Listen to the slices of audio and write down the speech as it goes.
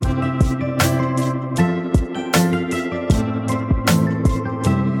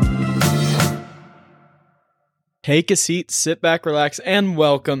Take a seat, sit back, relax, and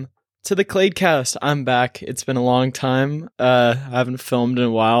welcome to the Cladecast. I'm back. It's been a long time. I haven't filmed in a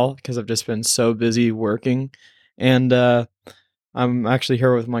while because I've just been so busy working. And I'm actually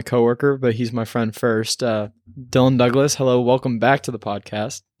here with my coworker, but he's my friend first. Dylan Douglas, hello. Welcome back to the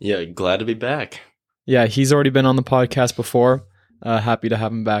podcast. Yeah, glad to be back. Yeah, he's already been on the podcast before. Happy to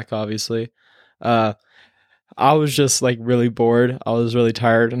have him back, obviously. I was just like really bored. I was really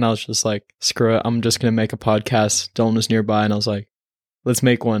tired and I was just like, screw it. I'm just going to make a podcast. Dylan was nearby and I was like, let's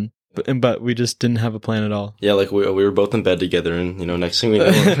make one. But we just didn't have a plan at all. Yeah, like we were both in bed together and, next thing we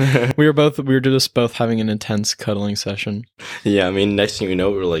know. we were just both having an intense cuddling session. Yeah, I mean, next thing we know,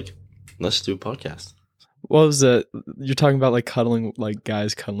 we were like, let's do a podcast. What was it? You're talking about like cuddling, like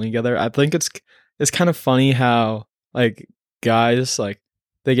guys cuddling together. I think it's kind of funny how like guys, like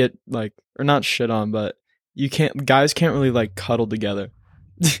they get like, or not shit on, but guys can't really like cuddle together.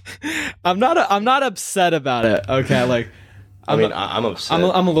 I'm not upset about it. Okay, like I'm upset.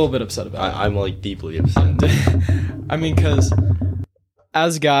 I'm a little bit upset about it. I'm like deeply upset. I mean, because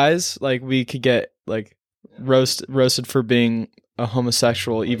as guys, like we could get like roasted for being a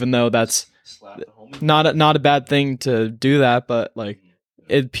homosexual, even though that's not a bad thing to do that. But like,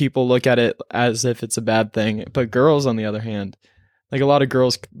 people look at it as if it's a bad thing. But girls, on the other hand, like a lot of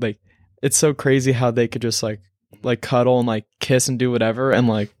girls, like. It's so crazy how they could just like cuddle and like kiss and do whatever and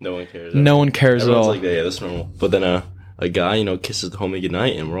like no one cares. No one cares Everyone's at all. Like, yeah, that's normal. But then a guy, kisses the homie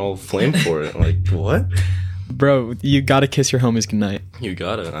goodnight and we're all flamed for it. I'm like, what? Bro, you gotta kiss your homies goodnight. You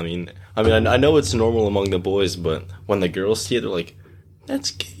gotta. I mean, I know it's normal among the boys, but when the girls see it, they're like,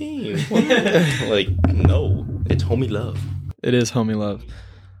 that's gay. Like, no, it's homie love. It is homie love.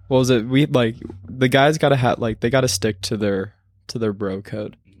 What was it? We like the guys gotta they gotta stick to their bro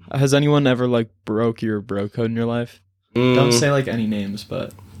code. Has anyone ever like broke your bro code in your life? Don't say like any names,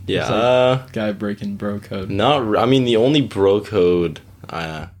 but yeah, like, guy breaking bro code. The only bro code,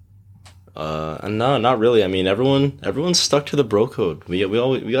 no, not really. I mean, everyone's stuck to the bro code.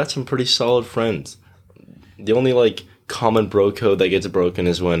 We got some pretty solid friends. The only like common bro code that gets broken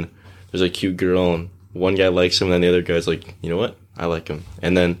is when there's a cute girl and one guy likes him, and then the other guy's like, you know what, I like him,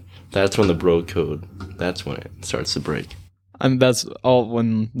 and then that's when the bro code. That's when it starts to break. That's all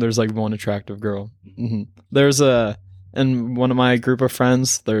when there's like one attractive girl. Mm-hmm. In one of my group of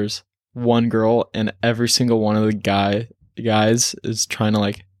friends, there's one girl and every single one of the guys is trying to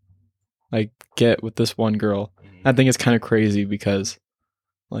like get with this one girl. I think it's kind of crazy because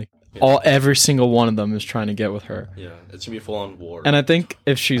like every single one of them is trying to get with her. Yeah, it's gonna be full on war. And I think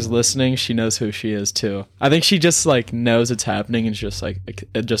if she's listening, she knows who she is too. I think she just like knows it's happening and just like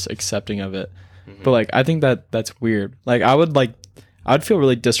just accepting of it. But like I think that's weird. Like I'd feel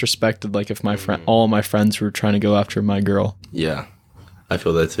really disrespected like if my friend all of my friends were trying to go after my girl. Yeah. I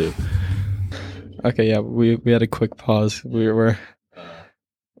feel that too. Okay, yeah, we had a quick pause. We were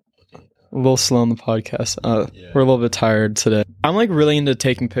a little slow on the podcast. We're a little bit tired today. I'm like really into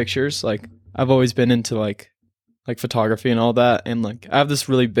taking pictures. Like I've always been into like photography and all that, and like I have this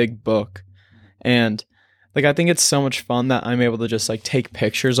really big book, and like I think it's so much fun that I'm able to just like take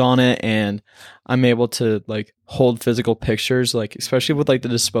pictures on it, and I'm able to like hold physical pictures, like especially with like the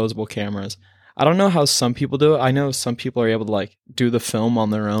disposable cameras. I don't know how some people do it. I know some people are able to like do the film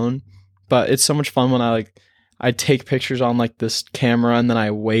on their own, but it's so much fun when I take pictures on like this camera and then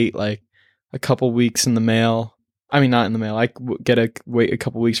I wait like a couple weeks in the mail. I mean, not in the mail. I wait a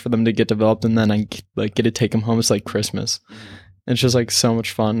couple weeks for them to get developed, and then I like get to take them home. It's like Christmas. And it's just like so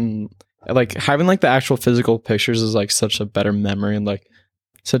much fun. Like having like the actual physical pictures is like such a better memory and like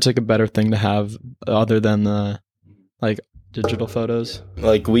such like a better thing to have other than the like digital photos.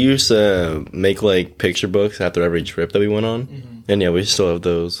 Like we used to make like picture books after every trip that we went on, and yeah, we still have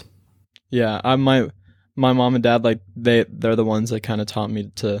those. Yeah, my mom and dad, like they're the ones that kind of taught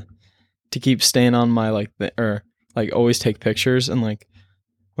me to keep staying on my or always take pictures. And like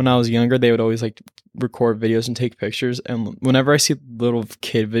when I was younger, they would always like record videos and take pictures, and whenever I see little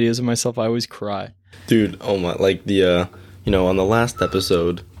kid videos of myself, I always cry. Dude, oh my, like the on the last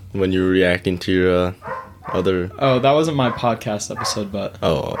episode when you were reacting to your other that wasn't my podcast episode, but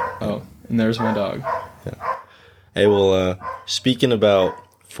and there's my dog. Yeah. Hey, well, speaking about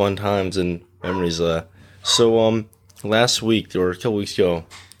fun times and memories, so last week or a couple weeks ago,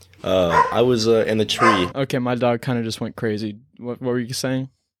 I was in the tree. Okay, my dog kind of just went crazy. What were you saying?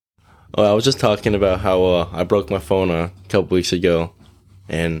 Oh, I was just talking about how I broke my phone a couple weeks ago,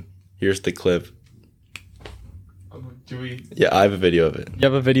 and here's the clip. Yeah, I have a video of it. You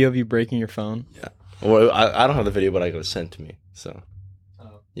have a video of you breaking your phone? Yeah. Well, I don't have the video, but I got it sent to me. So,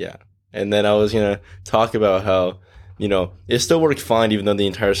 yeah. And then I was going to talk about how, it still worked fine even though the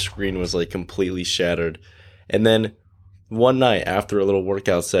entire screen was, like, completely shattered. And then one night after a little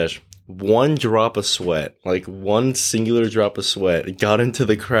workout sesh, one drop of sweat, like one singular drop of sweat, got into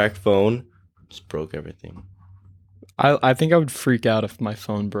the cracked phone, just broke everything. I think I would freak out if my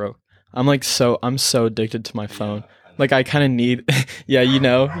phone broke. I'm so addicted to my phone. Like I kind of need, yeah, you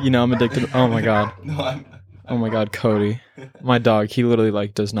know, I'm addicted. Oh my God. Oh my God, Cody, my dog, he literally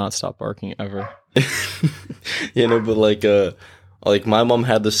like does not stop barking ever. But like my mom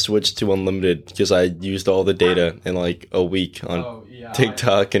had to switch to unlimited because I used all the data in like a week on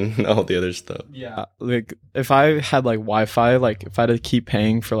TikTok and all the other stuff. Yeah, like if I had like Wi-Fi, like if I had to keep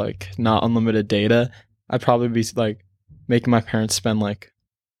paying for like not unlimited data, I'd probably be like making my parents spend like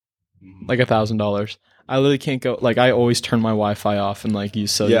 $1,000. I literally can't go. Like I always turn my Wi-Fi off and like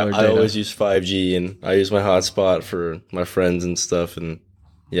use cellular data. I always use 5G and I use my hotspot for my friends and stuff. And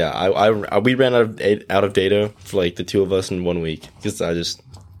yeah, we ran out of data for like the two of us in 1 week because I just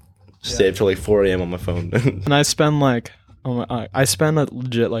stayed till like 4 a.m. on my phone. And I spend like I spend a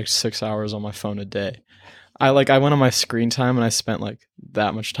legit like 6 hours on my phone a day. I went on my screen time and I spent like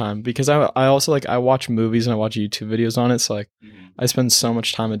that much time because I also like I watch movies and I watch YouTube videos on it. So like I spend so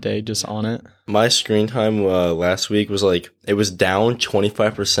much time a day just on it. My screen time last week was like it was down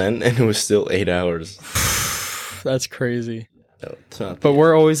 25% and it was still 8 hours. That's crazy. No, but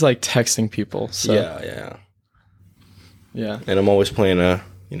we're always like texting people. So yeah. And I'm always playing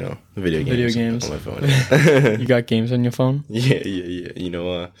video games on my phone. You got games on your phone?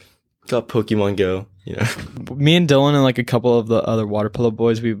 Yeah. Got Pokemon Go. Me and Dylan and like a couple of the other water polo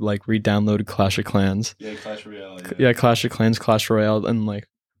boys, we like re-downloaded Clash of Clans. Yeah, Clash Royale. Yeah, Clash of Clans, Clash Royale, and like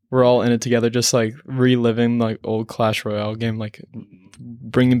we're all in it together, just like reliving like old Clash Royale game, like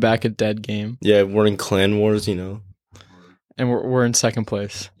bringing back a dead game. Yeah, we're in Clan Wars, and we're in second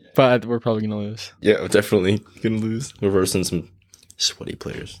place, but we're probably gonna lose. Yeah, we're definitely gonna lose. We're versing some sweaty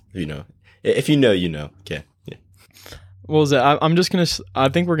players. If you know, you know. Okay. What was it? I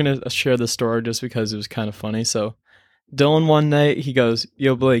think we're going to share the story just because it was kind of funny. So Dylan one night, he goes,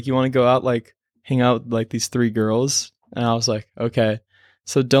 "Yo, Blake, you want to go out, like hang out with like these 3 girls?" And I was like, okay.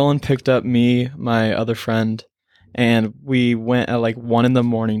 So Dylan picked up me, my other friend, and we went at like 1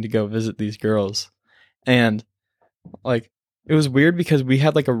 a.m. to go visit these girls. And like, it was weird because we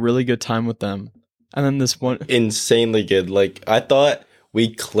had like a really good time with them. And then this one insanely good. Like I thought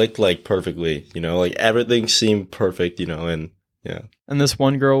we clicked like perfectly, like everything seemed perfect, and yeah. And this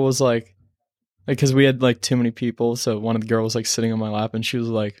one girl was like, because we had like too many people, so one of the girls was like sitting on my lap, and she was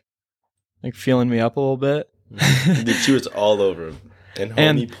like feeling me up a little bit. Dude, she was all over him, and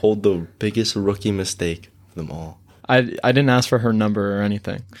homie pulled the biggest rookie mistake of them all. I didn't ask for her number or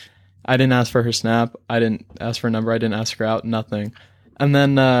anything. I didn't ask for her Snap. I didn't ask for her number. I didn't ask her out. Nothing. And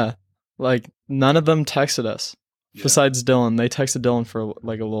then like none of them texted us. Yeah. Besides Dylan, they texted Dylan for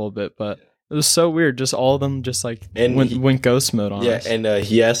like a little bit, but it was so weird. Just all of them just like went ghost mode on us. Yeah, and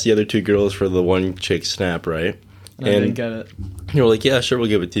he asked the other 2 girls for the one chick's Snap, right? And I didn't get it. You were like, yeah, sure, we'll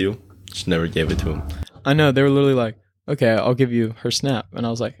give it to you. Just never gave it to him. I know. They were literally like, okay, I'll give you her Snap. And I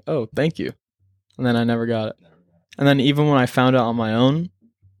was like, oh, thank you. And then I never got it. And then even when I found out on my own,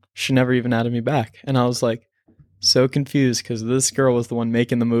 she never even added me back. And I was like so confused because this girl was the one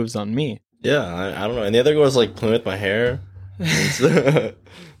making the moves on me. Yeah, I don't know. And the other girl was like playing with my hair. Weird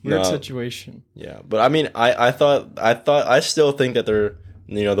situation. Yeah, but I mean, I still think that they're,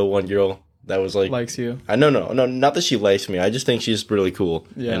 the one girl that was like likes you. No, not that she likes me. I just think she's really cool.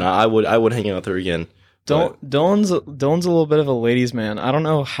 Yeah, and I would hang out with her again. Dylan's a little bit of a ladies' man. I don't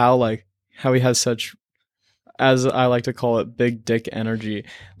know how he has such, as I like to call it, big dick energy.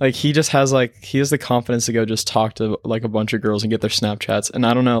 Like he just has he has the confidence to go just talk to like a bunch of girls and get their Snapchats. And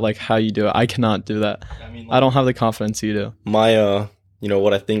I don't know like how you do it. I cannot do that. I mean, I don't have the confidence you do. My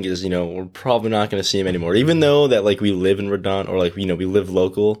what I think is, we're probably not going to see him anymore. Even though that like we live in Redon or like, we live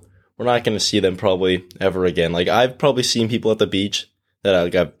local, we're not going to see them probably ever again. Like I've probably seen people at the beach that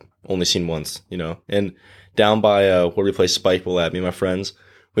I've only seen once, and down by where we play Spikeball at, me and my friends,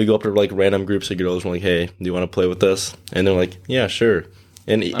 we go up to like random groups of girls and we're like, hey, do you want to play with us? And they're like, yeah, sure.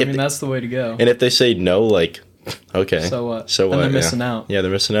 And that's the way to go. And if they say no, like, okay. So what? So what? And they're missing out. Yeah, they're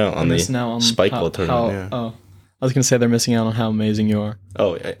missing out on the Spikeball tournament. Oh, I was going to say they're missing out on how amazing you are.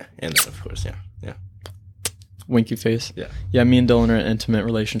 Oh, yeah. And of course, yeah. Winky face. Yeah. Yeah, me and Dylan are in an intimate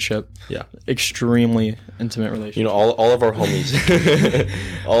relationship. Yeah. Extremely intimate relationship. All of our homies.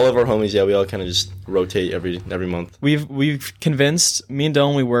 Yeah, we all kind of just rotate every month. We've convinced, me and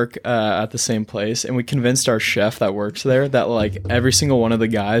Dylan, we work at the same place, and we convinced our chef that works there that like every single one of the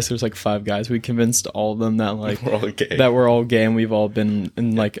guys, there's like 5 guys, we convinced all of them that like we're all gay. That we're all gay and we've all been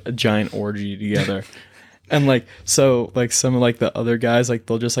in like a giant orgy together. And like so like some of like the other guys like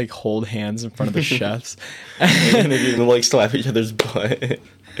they'll just like hold hands in front of the chefs. And they even like slap each other's butt.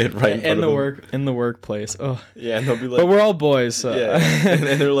 Right in the workplace. Oh yeah, and they'll be like, but we're all boys, so yeah,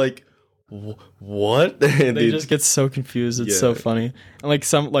 and they're like, what? And they just get so confused. It's so funny. And like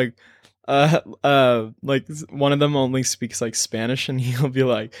some like one of them only speaks like Spanish, and he'll be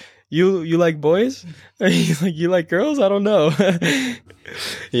like, you like boys? And he's like, you like girls? I don't know.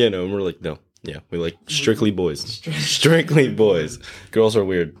 Yeah, no, and we're like, no, yeah, we like strictly boys. Strictly boys. Girls are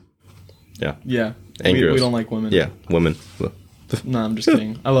weird. Yeah. Yeah. And girls. We don't like women. Yeah, women. No, I'm just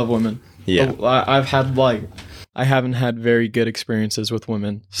kidding. I love women. Yeah. I haven't had very good experiences with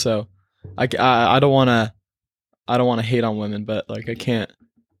women, so I don't want to hate on women, but like I can't.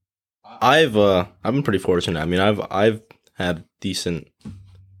 I've been pretty fortunate. I mean, I've had decent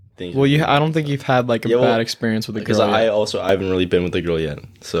things. Well, I don't think you've had like a bad experience with a girl. Because I haven't really been with a girl yet,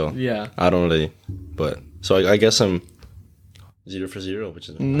 so yeah, I don't really. But so I guess I'm 0 for 0, which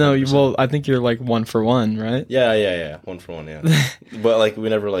is 100%. No. Well, I think you're like 1 for 1, right? Yeah, 1 for 1. Yeah, but like we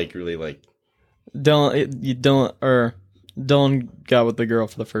never like really like. Dylan got with the girl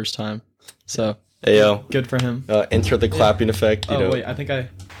for the first time, so hey yo, good for him. Enter the clapping effect. You know. Wait, I think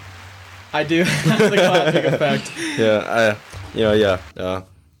I do have the clapping effect. Yeah,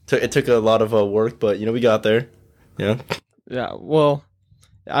 it took a lot of work, but we got there. Yeah. Yeah. Well,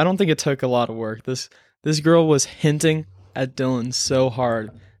 I don't think it took a lot of work. This girl was hinting at Dylan so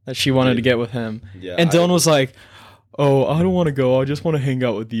hard that she wanted to get with him. Yeah. And Dylan was like, "Oh, I don't want to go. I just want to hang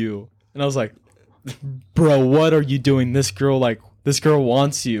out with you." And I was like, "Bro, what are you doing? This girl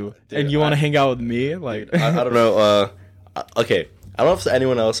wants you, dude, and you want to hang out with me?" Like, I don't know. Okay, I don't know if it's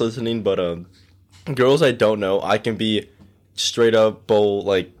anyone else listening, but girls I don't know, I can be straight up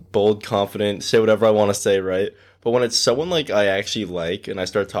bold, confident, say whatever I want to say, right? But when it's someone like I actually like and I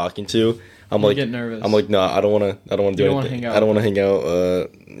start talking to, I'm like, get nervous. I'm like, no, I don't want to do anything. I don't want to hang out.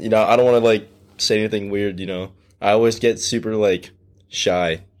 I don't want to like say anything weird. I always get super like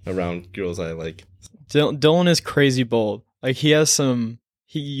shy around girls I like. Dylan is crazy bold. Like he has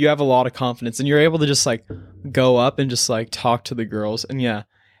you have a lot of confidence, and you're able to just like go up and just like talk to the girls, and yeah,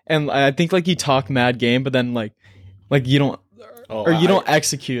 and I think like you talk mad game, but then like you don't. You don't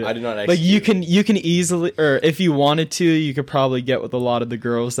execute it. I do not execute. Like you can easily, or if you wanted to, you could probably get with a lot of the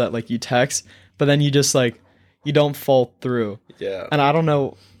girls that like you text, but then you just like you don't fall through. Yeah. And I don't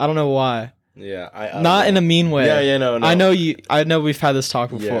know why. Yeah. I not in a mean way. Yeah. No. I know we've had this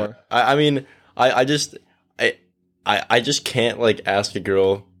talk before. Yeah. I mean, I just can't like ask a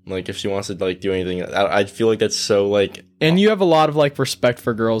girl like if she wants to like do anything. I feel like that's so like. And you have a lot of like respect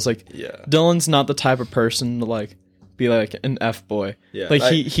for girls. Like yeah. Dylan's not the type of person to like be like an F boy. Yeah. Like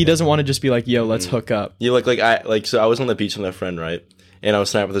he doesn't want to just be like, yo, let's hook up. You so I was on the beach with my friend, right? And I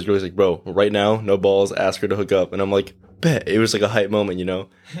was snapping with this girl. He's like, bro, right now, no balls, ask her to hook up. And I'm like, bet. It was like a hype moment,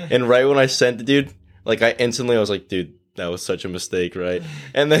 And right when I sent it, dude, like I was like, dude, that was such a mistake, right?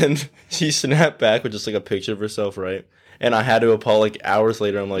 And then she snapped back with just like a picture of herself, right? And I had to apologize. Like hours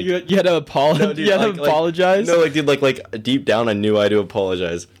later, I'm like, you had to apologize. No, dude, you had to apologize. No, like dude, like deep down, I knew I had to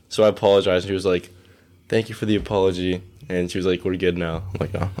apologize. So I apologized. And she was like, thank you for the apology. And she was like, we're good now. I'm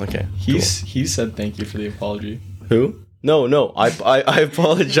like, oh, okay. He said thank you for the apology. Who? No. I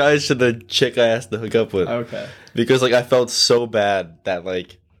apologized to the chick I asked to hook up with. Okay. Because like I felt so bad that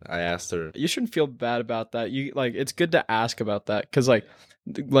like I asked her. You shouldn't feel bad about that. You like it's good to ask about that because like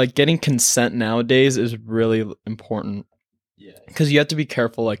getting consent nowadays is really important. Yeah. Because you have to be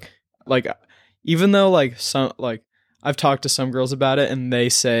careful. Like even though like some like I've talked to some girls about it and they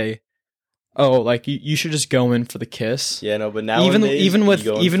say, oh, like you should just go in for the kiss. Yeah, no, but now even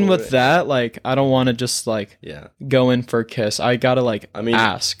with that, like I don't want to just like go in for a kiss. I gotta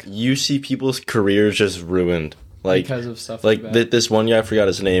ask. You see people's careers just ruined, like because of stuff like that. This one guy, I forgot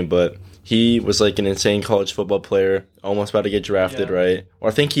his name, but he was like an insane college football player, almost about to get drafted, right? Or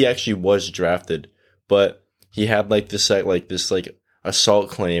I think he actually was drafted, but he had like this assault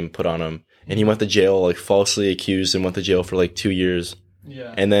claim put on him, and he went to jail, like falsely accused, and went to jail for like 2 years.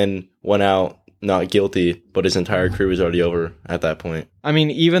 Yeah. And then went out not guilty, but his entire career was already over at that point. I mean,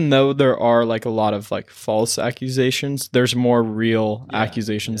 even though there are like a lot of like false accusations, there's more real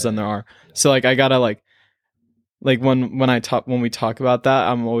accusations than there are. So like I gotta like when we talk about that,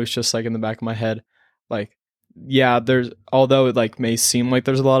 I'm always just like in the back of my head, like, yeah, although it like may seem like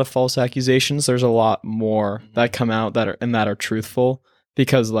there's a lot of false accusations, there's a lot more that come out that are truthful,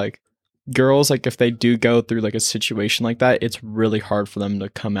 because like girls, like if they do go through like a situation like that, it's really hard for them to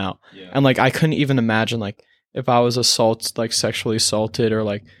come out. And like I couldn't even imagine like if I was sexually assaulted, or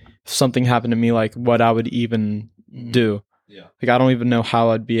like if something happened to me, like what I would even do. Like I don't even know how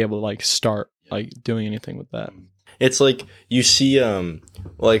I'd be able to like start. like doing anything with that. It's like you see,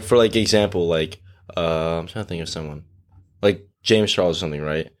 like for like example, like I'm trying to think of someone like James Charles or something,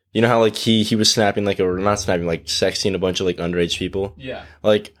 right? You know how like he was snapping like, or not snapping, like sexting a bunch of like underage people. Yeah,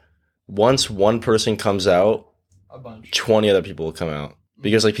 Like once one person comes out, a bunch. 20 other people will come out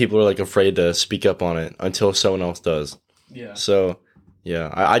because like people are like afraid to speak up on it until someone else does. Yeah. So yeah,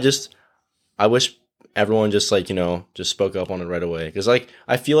 I wish everyone just like, you know, just spoke up on it right away, because like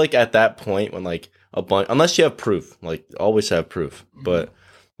I feel like at that point when like a bunch, unless you have proof, like always have proof, but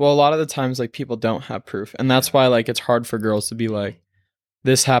Well, a lot of the times like people don't have proof, and that's why like it's hard for girls to be like,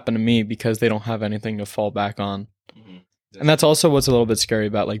 this happened to me, because they don't have anything to fall back on. And that's also what's a little bit scary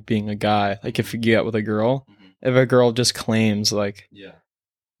about like being a guy. Like if you get with a girl, if a girl just claims like,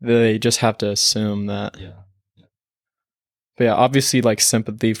 they just have to assume that. But yeah, obviously like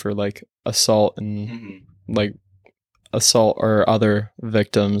sympathy for like assault and like assault or other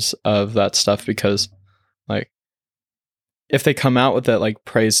victims of that stuff, because like if they come out with it, like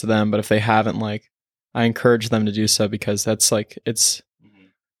praise to them, but if they haven't, like I encourage them to do so, because that's like it's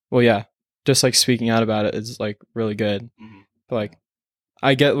well, yeah, just like speaking out about it is like really good. But like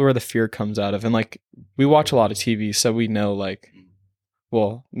I get where the fear comes out of, and like we watch a lot of TV, so we know like,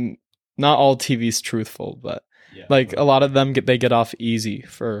 well, not all TV's truthful, but like a lot of them get off easy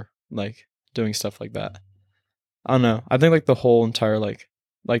for like doing stuff like that. I don't know. I think like the whole entire like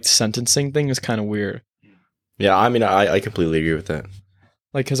sentencing thing is kind of weird. Yeah, I mean, I completely agree with that.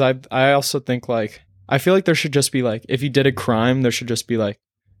 Like, because I also think like I feel like there should just be like, if you did a crime, there should just be like,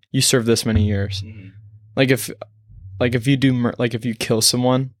 you serve this many years. Like if you do like if you kill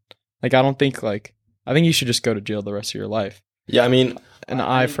someone, like I think you should just go to jail the rest of your life. Yeah, I mean, an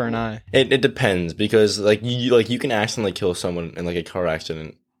eye for an eye. It depends, because like you can accidentally kill someone in like a car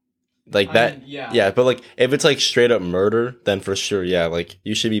accident, like that. But like if it's like straight up murder, then for sure, yeah, like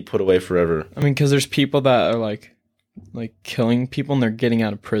you should be put away forever. I mean, because there's people that are like killing people and they're getting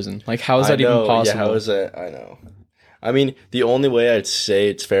out of prison. Like, how is that even possible? Yeah, how is that? I know. I mean, the only way I'd say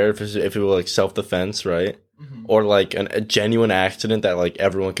it's fair if it were like self-defense, right? Or like a genuine accident that like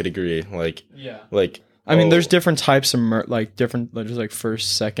everyone could agree, like like. I mean, there's different types of there's like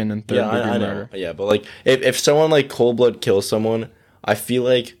first, second, and third degree murder. Yeah, but like if someone like cold blood kills someone, I feel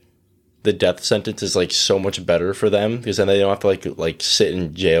like the death sentence is like so much better for them, because then they don't have to like sit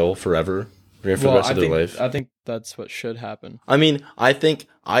in jail forever for the rest of their life. I think that's what should happen. I mean, I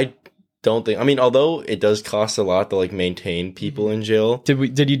don't think. I mean, although it does cost a lot to like maintain people in jail.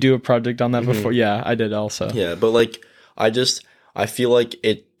 Did you do a project on that before? Yeah, I did also. Yeah, but like I feel like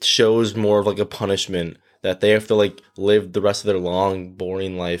it shows more of like a punishment that they have to like live the rest of their long,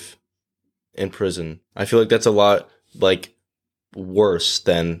 boring life in prison. I feel like that's a lot like worse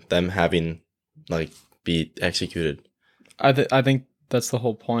than them having like be executed. I think that's the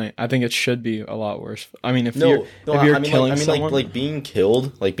whole point. I think it should be a lot worse. I mean, if you're killing someone, like being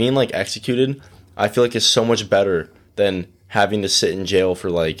killed, like being like executed, I feel like it's so much better than having to sit in jail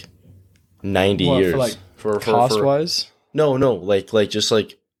for like 90 years. For like cost wise? No, like just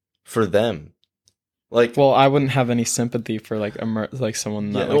like for them. Like, well, I wouldn't have any sympathy for like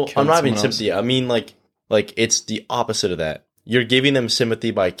someone that like I'm not having sympathy. I mean like it's the opposite of that. You're giving them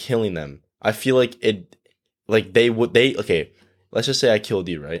sympathy by killing them. I feel like okay, let's just say I killed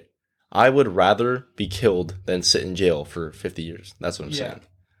you, right? I would rather be killed than sit in jail for 50 years. That's what I'm saying.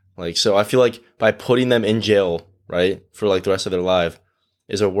 Like, so I feel like by putting them in jail, right, for like the rest of their life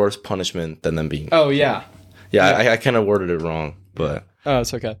is a worse punishment than them being killed. Yeah. I kind of worded it wrong, but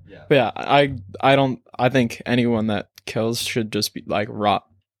it's okay. But yeah, I think anyone that kills should just be like rot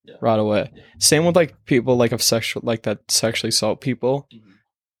away. Same with like people like of sexual, like that sexually assault people,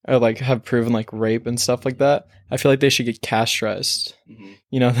 or like have proven like rape and stuff like that. I feel like they should get castrized.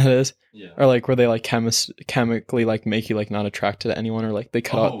 You know what that is? Or like where they like chemically like make you like not attracted to anyone, or like they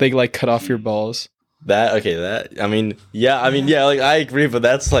cut off your balls. Like I agree, but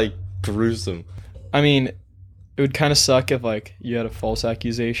that's like gruesome. I mean, it would kind of suck if like you had a false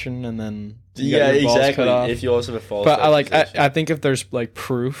accusation and then you got your balls cut off. If you also have a false, but I think if there's like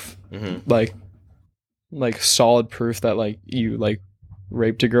proof, like solid proof that like you like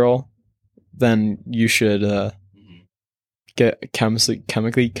raped a girl, then you should get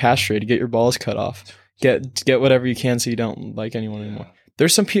chemically castrated, get your balls cut off, get whatever you can so you don't like anyone anymore.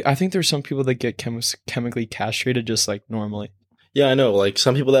 There's some I think there's some people that get chemically castrated just like normally. Yeah, I know. Like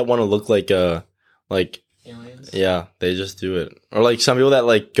some people that want to look like aliens. Yeah, they just do it. Or like some people that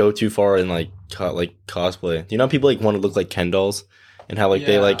like go too far and like cosplay. You know, people like want to look like Ken dolls, and how like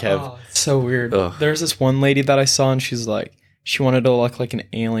they like have. It's so weird. There's this one lady that I saw, and she's like, she wanted to look like an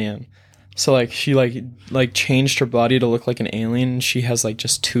alien. So like she like changed her body to look like an alien. She has like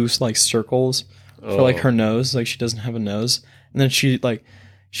just two like circles for like her nose. Like she doesn't have a nose. And then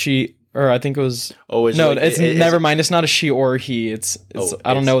or I think it was no. Like, never mind. It's not a she or a he. It's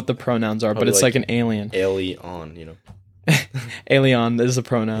I don't know what the pronouns are, but it's like an alien. Alien, you know. Alien is a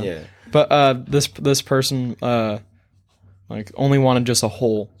pronoun. Yeah. But this person like only wanted just a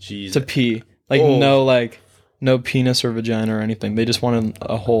hole to pee. Like no penis or vagina or anything. They just wanted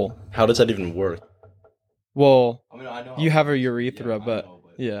a hole. How does that even work? Well, I know you have a urethra, but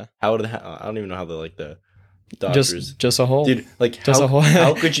yeah. How do I don't even know how the doctors just a hole, dude. Like just how, a hole.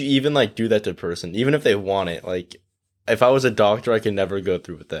 How could you even like do that to a person, even if they want it? Like, if I was a doctor, I could never go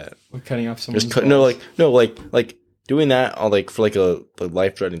through with that. With cutting off someone's like doing that, like for like a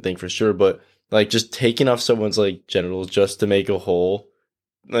life threatening thing for sure. But like just taking off someone's like genitals just to make a hole.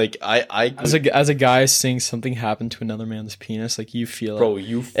 Like I as a guy seeing something happen to another man's penis, like you feel bro, it.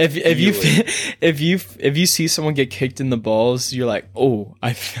 you if you see someone get kicked in the balls, you're like, oh,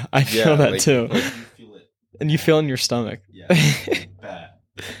 I feel that too, like you feel it. And you feel it in your stomach. Yeah, bad.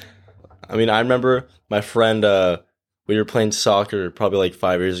 I mean, I remember my friend. We were playing soccer probably like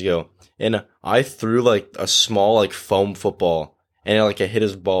 5 years ago, and I threw like a small like foam football, and it hit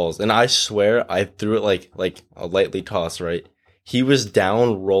his balls, and I swear I threw it like a lightly toss, right? He was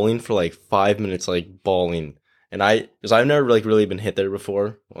down rolling for like 5 minutes, like bawling. And because I've never like really been hit there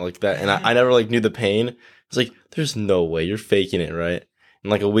before like that. And I never like knew the pain. It's like, there's no way you're faking it, right? And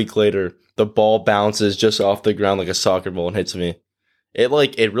like a week later, the ball bounces just off the ground like a soccer ball and hits me. It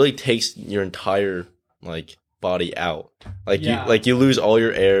really takes your entire like body out. Like you lose all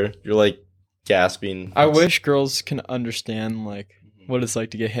your air. You're like gasping. I wish girls can understand like what it's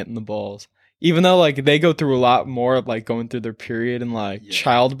like to get hit in the balls. Even though, like, they go through a lot more of, like, going through their period and, like,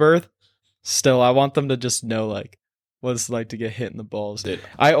 childbirth, still, I want them to just know, like, what it's like to get hit in the balls. Dude,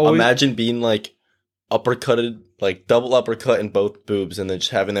 I always imagine being, like, uppercutted, like, double uppercut in both boobs, and then just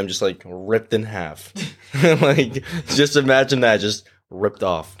having them just, like, ripped in half. Like, just imagine that, just ripped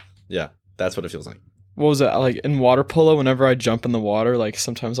off. Yeah, that's what it feels like. What was that? Like, in water polo, whenever I jump in the water, like,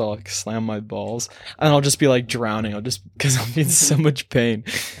 sometimes I'll, like, slam my balls, and I'll just be, like, drowning. Because I'm in so much pain.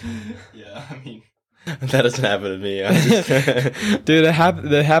 Yeah, I mean, that doesn't happen to me. Dude,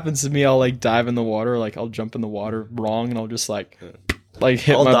 that happens to me. I'll, like, dive in the water, like, I'll jump in the water wrong, and I'll just, like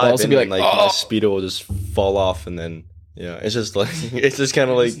hit my balls and be like, my Speedo will just fall off, and then, yeah, it's just, like, it's just kind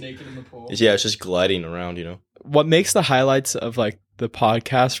of, like, naked in the pool. Yeah, it's just gliding around, you know? What makes the highlights of, like, the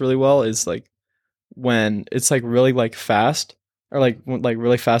podcast really well is, like, when it's like really like fast or like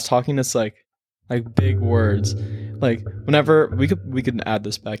really fast talking, it's like big words. Like whenever we could add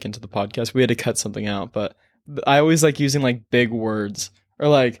this back into the podcast, we had to cut something out, but I always like using like big words or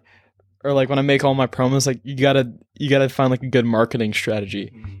like when I make all my promos, like you gotta find like a good marketing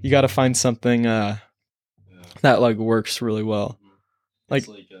strategy. You gotta find something that like works really well. Like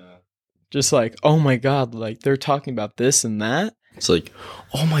just like, oh my god, like they're talking about this and that. It's like,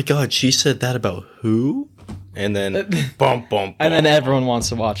 oh my god, she said that about who? And then, bum, bum, and then everyone wants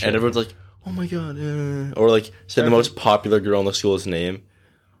to watch it. And everyone's like, oh my god. Or like, say the most popular girl in the school's name.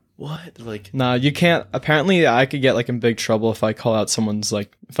 What? Like, nah, you can't. Apparently, I could get like in big trouble if I call out someone's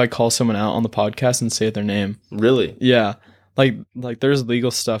like, if I call someone out on the podcast and say their name. Really? Yeah. Like there's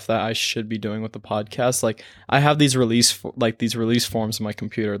legal stuff that I should be doing with the podcast. Like, I have these release forms on my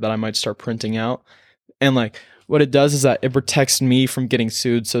computer that I might start printing out. And like, what it does is that it protects me from getting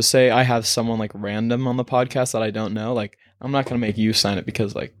sued. So say I have someone like random on the podcast that I don't know, like I'm not gonna make you sign it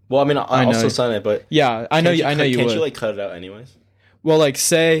because like. Well, I mean, I also sign it, but yeah, I know you would. Can't you like cut it out anyways? Well, like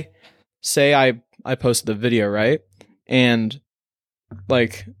say I posted the video, right, and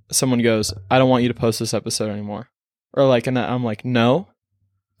like someone goes, I don't want you to post this episode anymore, or like, and I'm like, no,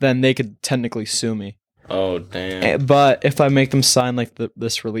 then they could technically sue me. Oh damn! But if I make them sign like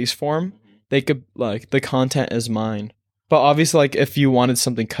this release form. They could, like, the content is mine. But obviously, like, if you wanted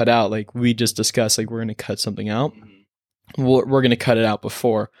something cut out, like, we just discussed, like, we're going to cut something out. We're going to cut it out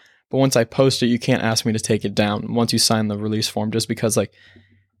before. But once I post it, you can't ask me to take it down once you sign the release form, just because, like,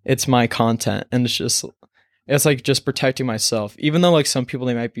 it's my content. And it's, like, just protecting myself. Even though, like, some people,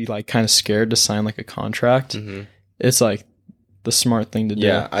 they might be, like, kind of scared to sign, like, a contract. It's, like, the smart thing to do.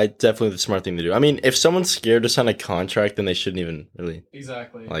 Yeah, definitely the smart thing to do. I mean, if someone's scared to sign a contract, then they shouldn't even really.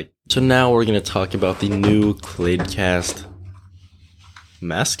 Exactly. Like, so now we're going to talk about the new Cladecast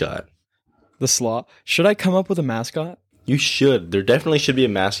mascot. The sloth. Should I come up with a mascot? You should. There definitely should be a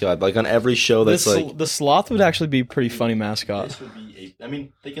mascot. Like, on every show that's the sloth would actually be a pretty funny mascot. This would be I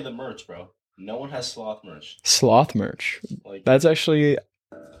mean, think of the merch, bro. No one has sloth merch. Sloth merch. Like, that's actually...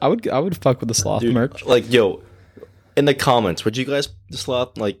 I would fuck with the sloth merch. Like, yo... in the comments, would you guys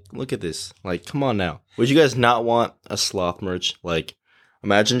sloth like look at this? Like, come on now. Would you guys not want a sloth merch? Like,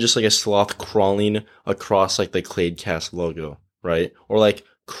 imagine just like a sloth crawling across like the Cladecast logo, right? Or like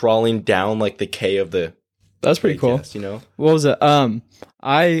crawling down like the K of the That's pretty cool. Cladecast, you know? What was it?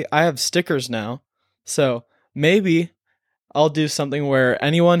 I have stickers now, so maybe I'll do something where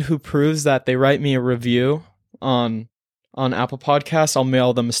anyone who proves that they write me a review on Apple Podcasts, I'll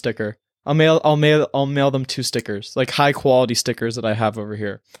mail them a sticker. I'll mail them 2 stickers, like high quality stickers that I have over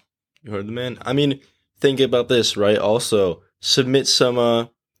here. You heard the man. I mean, think about this, right? Also, submit some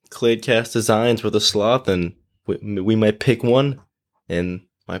Cladecast designs with a sloth, and we might pick one, and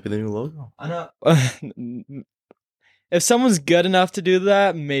might be the new logo. I know. If someone's good enough to do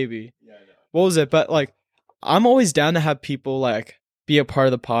that, maybe. Yeah, I know. What was it? But like, I'm always down to have people like be a part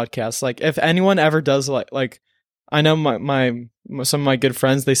of the podcast. Like, if anyone ever does like. I know my some of my good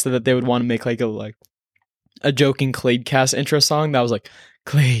friends, they said that they would want to make like a joking Cladecast intro song that was like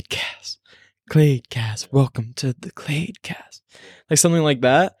Cladecast, welcome to the Cladecast, like something like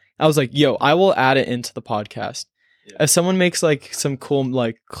that. I was like, yo, I will add it into the podcast. Yeah. If someone makes like some cool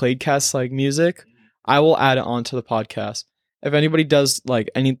like Cladecast like music, I will add it onto the podcast. If anybody does like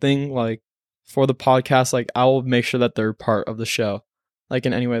anything like for the podcast, like I will make sure that they're part of the show, like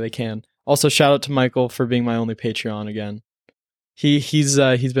in any way they can. Also, shout out to Michael for being my only Patreon again. He's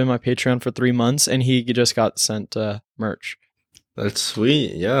been my Patreon for 3 months, and he just got sent merch. That's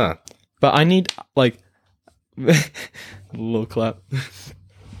sweet, yeah. But I need like a little clap.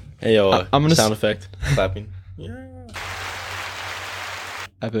 Hey yo, I'm gonna sound effect clapping. Yeah.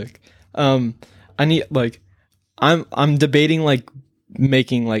 Epic. I need like I'm debating like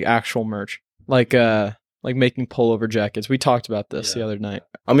making like actual merch, like making pullover jackets. We talked about this the other night.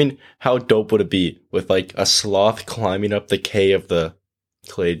 I mean, how dope would it be with like a sloth climbing up the K of the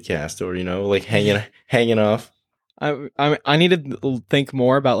Cladecast, or you know, like hanging off? I need to think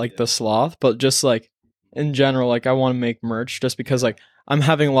more about like the sloth, but just like in general, like I want to make merch just because like I'm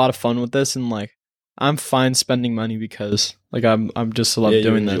having a lot of fun with this, and like I'm fine spending money because like I'm just love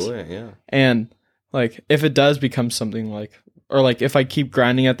doing this. Yeah. And like if it does become something like, or like if I keep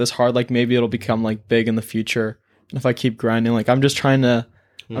grinding at this hard, like maybe it'll become like big in the future. And if I keep grinding, like I'm just trying to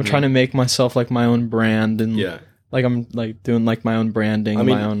make myself like my own brand, and like I'm like doing like my own branding,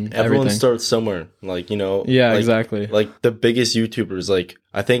 my own everyone everything. Starts somewhere, like, you know. Yeah, like, exactly. Like the biggest YouTubers, like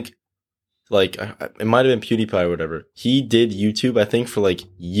I think, like it might have been PewDiePie or whatever. He did YouTube, I think, for like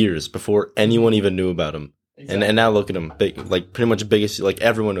years before anyone even knew about him. Exactly. And now look at him, big, like pretty much biggest, like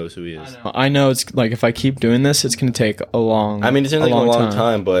everyone knows who he is. I know it's like if I keep doing this, it's gonna take a long. I mean, it's gonna take a long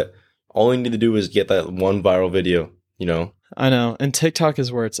time, but all you need to do is get that one viral video. You know. I know, and TikTok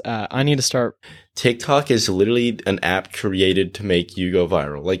is where it's at. I need to start. TikTok is literally an app created to make you go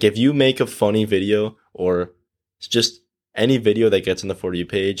viral. Like if you make a funny video or just any video that gets on the For You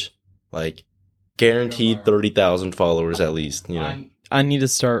page, like guaranteed 30,000 followers at least. You know. I need to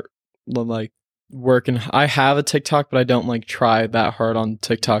start like working. I have a TikTok, but I don't like try that hard on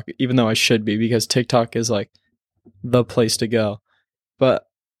TikTok, even though I should be, because TikTok is like the place to go. But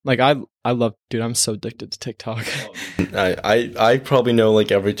like I love, dude, I'm so addicted to TikTok. I probably know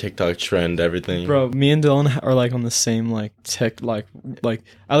like every TikTok trend, everything. Bro, me and Dylan are like on the same like like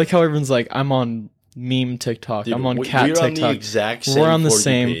I like how everyone's like, I'm on meme TikTok, dude, I'm on cat TikTok. On the exact same we're on the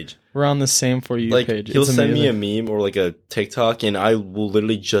same page. We're on the same For You like, page. He'll send me a meme or like a TikTok, and I will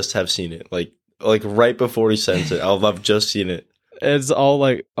literally just have seen it. Like right before he sends it, I've just seen it. It's all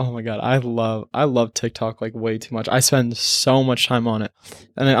like, oh my god, I love TikTok like way too much. I spend so much time on it,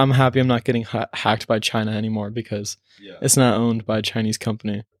 and I'm happy I'm not getting hacked by China anymore because it's not owned by a Chinese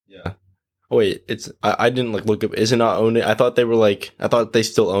company. Yeah. Oh wait, it's I didn't like look up. Is it not owned? I thought they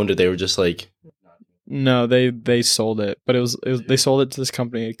still owned it. They were just like. No, they sold it, but it was they sold it to this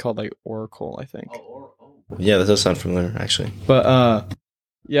company called like Oracle, I think. Yeah, that does sound familiar actually. But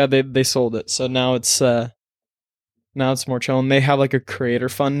yeah, they sold it, so now it's more chill, and they have like a creator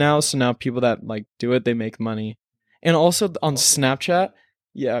fund now. So now people that like do it, they make money, and also on Snapchat.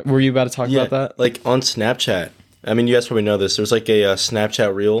 Yeah, were you about to talk about that? Like on Snapchat. I mean, you guys probably know this. There's like a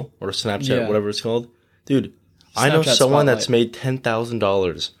Snapchat Reel or Snapchat, whatever it's called. Dude, Snapchat I know someone that's made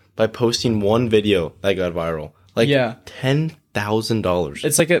 $10,000 by posting one video that got viral. Like $10,000.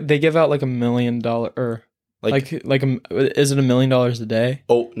 It's like they give out like $1 million or like is it $1 million a day?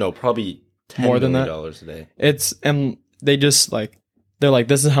 Oh no, probably more than that. $10 a day. It's and they just like they're like,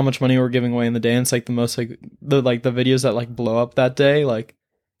 this is how much money we're giving away in the day. And it's like the most like the videos that like blow up that day, like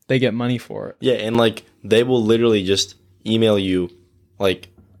they get money for it. Yeah, and like they will literally just email you like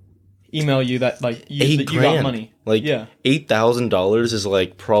email you that like you got $8,000. money. Like Yeah. $8,000 is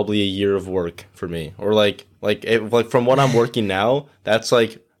like probably a year of work for me, or like from what I'm working now, that's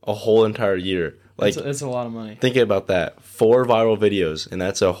like a whole entire year. Like It's a lot of money. think about that: 4 viral videos, and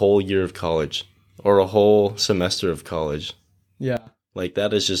that's a whole year of college, or a whole semester of college. Yeah. Like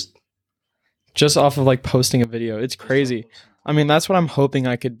that is Just off of like posting a video. It's crazy. I mean, that's what I'm hoping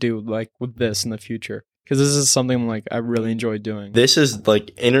I could do like with this in the future, because this is something like I really enjoy doing. this is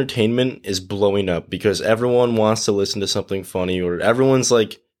like entertainment is blowing up because everyone wants to listen to something funny, or everyone's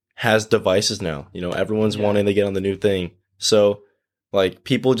like has devices now. You know, everyone's Yeah. wanting to get on the new thing. So like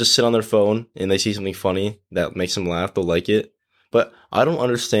people just sit on their phone and they see something funny that makes them laugh, they'll like it. But I don't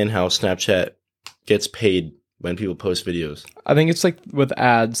understand how Snapchat gets paid when people post videos. I think it's like with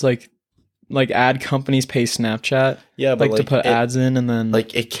ads, like ad companies pay Snapchat Yeah, but like to put ads in, and then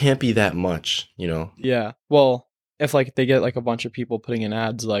like it can't be that much, you know. yeah. Well, if like they get like a bunch of people putting in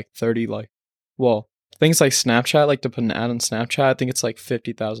ads, like 30, like, well, things like Snapchat, like to put an ad on Snapchat, I think it's like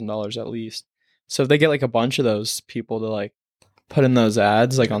 $50,000 at least. So if they get like a bunch of those people to like put in those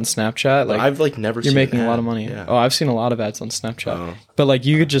ads like on Snapchat, like I've like never you're seen making an a lot ad. of money. Yeah. Oh, I've seen a lot of ads on Snapchat, Oh, but like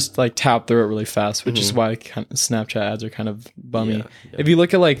you could just like tap through it really fast, which is Mhm. why kind of Snapchat ads are kind of bummy. yeah, yeah. If you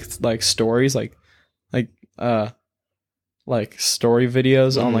look at like stories, like story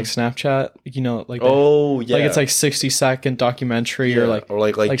videos on Mhm. like Snapchat, you know, like Oh yeah, like it's like 60-second documentary or like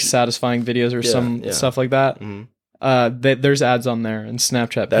like satisfying videos or Yeah, some yeah. stuff like that. Mhm. There's ads on there, and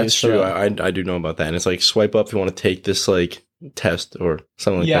Snapchat That's pays for true. that. I do know about that, and it's like swipe up if you want to take this like test or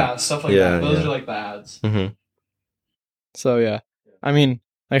something like Yeah, that. stuff like Yeah, that. Those yeah. are like the ads. hmm So yeah, I mean,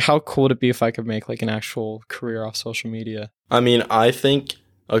 like how cool would it be if I could make like an actual career off social media? I mean, I think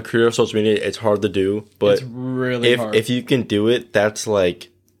a career of social media, it's hard to do, but It's really hard. if you can do it, that's like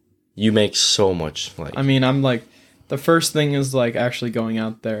you make so much. Like I mean, I'm like, the first thing is like actually going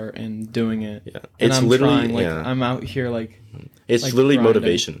out there and doing it. yeah, And it's I'm literally trying, like yeah. I'm out here like It's like, literally grinding.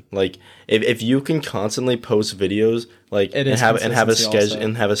 motivation. Like if you can constantly post videos, like It and is have a consistency schedule also.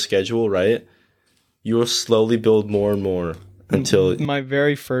 and have a schedule, right? You will slowly build more and more until my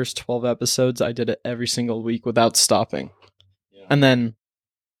very first 12 episodes, I did it every single week without stopping. And then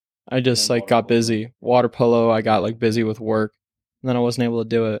I just like got busy. Water polo, I got like busy with work, and then I wasn't able to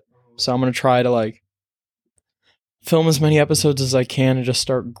do it. So I'm going to try to like film as many episodes as I can and just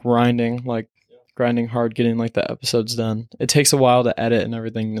start grinding hard, getting like the episodes done. It takes a while to edit and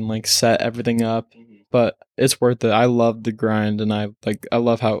everything and like set everything up, but it's worth it. I love the grind, and I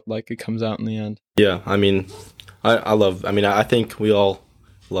love how like it comes out in the end. yeah. I mean, I think we all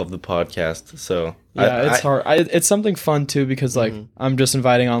love the podcast. So Yeah, it's hard. It's something fun too, because like Mhm. I'm just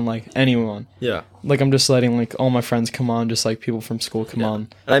inviting on like anyone. Yeah. Like I'm just letting like all my friends come on, just like people from school come on.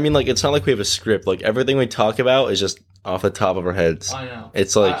 And I mean, like, it's not like we have a script. Like, everything we talk about is just off the top of our heads. I know.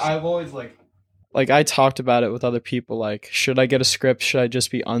 It's like, I've always like I talked about it with other people. Like, should I get a script? Should I just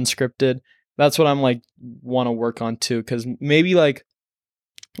be unscripted? That's what I'm like want to work on too, because maybe like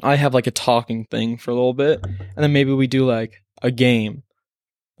I have like a talking thing for a little bit, and then maybe we do like a game,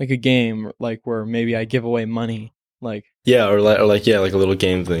 like where maybe I give away money, like yeah, or like a little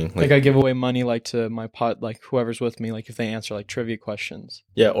game thing. I give away money like to my like whoever's with me, like if they answer like trivia questions.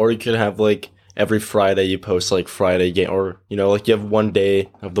 Yeah, or you could have like every Friday you post like Friday game, or you know, like you have one day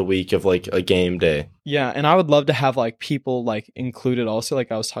of the week of like a game day. Yeah, and I would love to have like people like included also,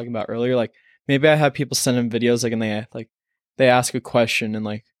 like I was talking about earlier. Like maybe I have people send in videos like, and they ask a question and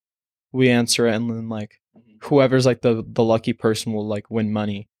like we answer it, and then like whoever's like the lucky person will like win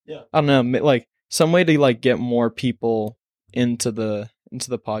money. Yeah. I don't know, like some way to like get more people into the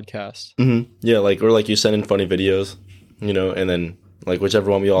podcast. Yeah, like, or like you send in funny videos, you know, and then like whichever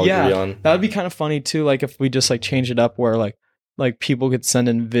one we all agree on. That would be kind of funny too. Like if we just like change it up where like people could send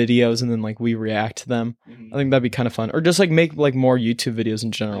in videos and then like we react to them. I think that'd be kind of fun. Or just like make like more YouTube videos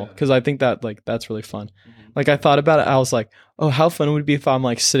in general, because I think that like that's really fun. Like I thought about it, I was like, oh, how fun would it be if I'm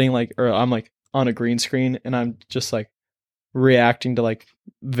like sitting like, or I'm like on a green screen and I'm just like reacting to like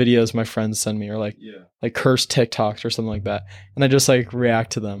videos my friends send me, or like curse TikToks or something like that, and I just like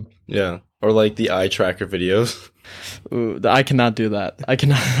react to them. Yeah, or like the eye tracker videos. Ooh, I cannot do that. I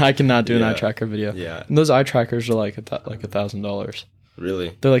cannot do an eye Yeah. tracker video. Yeah, And those eye trackers are like $1,000.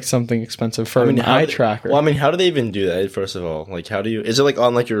 really. They're like something expensive for an how eye do- tracker. Well, I mean, how do they even do that? First of all, like, how do you? Is it like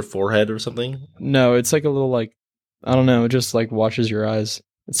on like your forehead or something? No, it's like a little like, I don't know. It just like watches your eyes.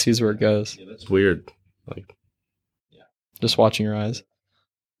 It sees where it goes. Yeah, that's weird. Like, Just watching your eyes.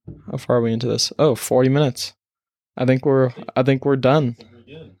 How far are we into this? Oh, 40 minutes. I think we're done.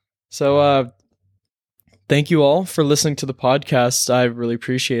 So thank you all for listening to the podcast. I really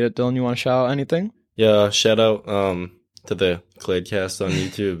appreciate it. Dylan, you want to shout out anything? yeah, shout out to the Cladecast on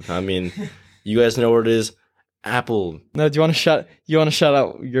YouTube. I mean, you guys know where it is. Apple. No, do you want to shout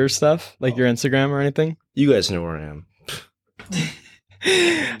out your stuff, like your Instagram or anything? You guys know where I am.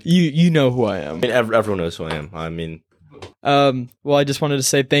 You know who I am. I mean, everyone knows who I am. I mean, well, I just wanted to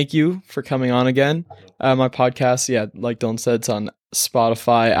say thank you for coming on again. My podcast, yeah, like Dylan said, it's on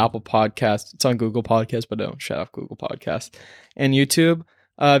Spotify, Apple Podcasts, it's on Google Podcasts, but don't shut off Google Podcasts, and YouTube.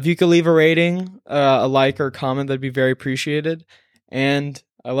 If you could leave a rating, a like, or a comment, that'd be very appreciated. And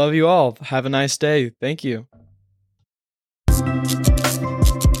I love you all. Have a nice day. Thank you.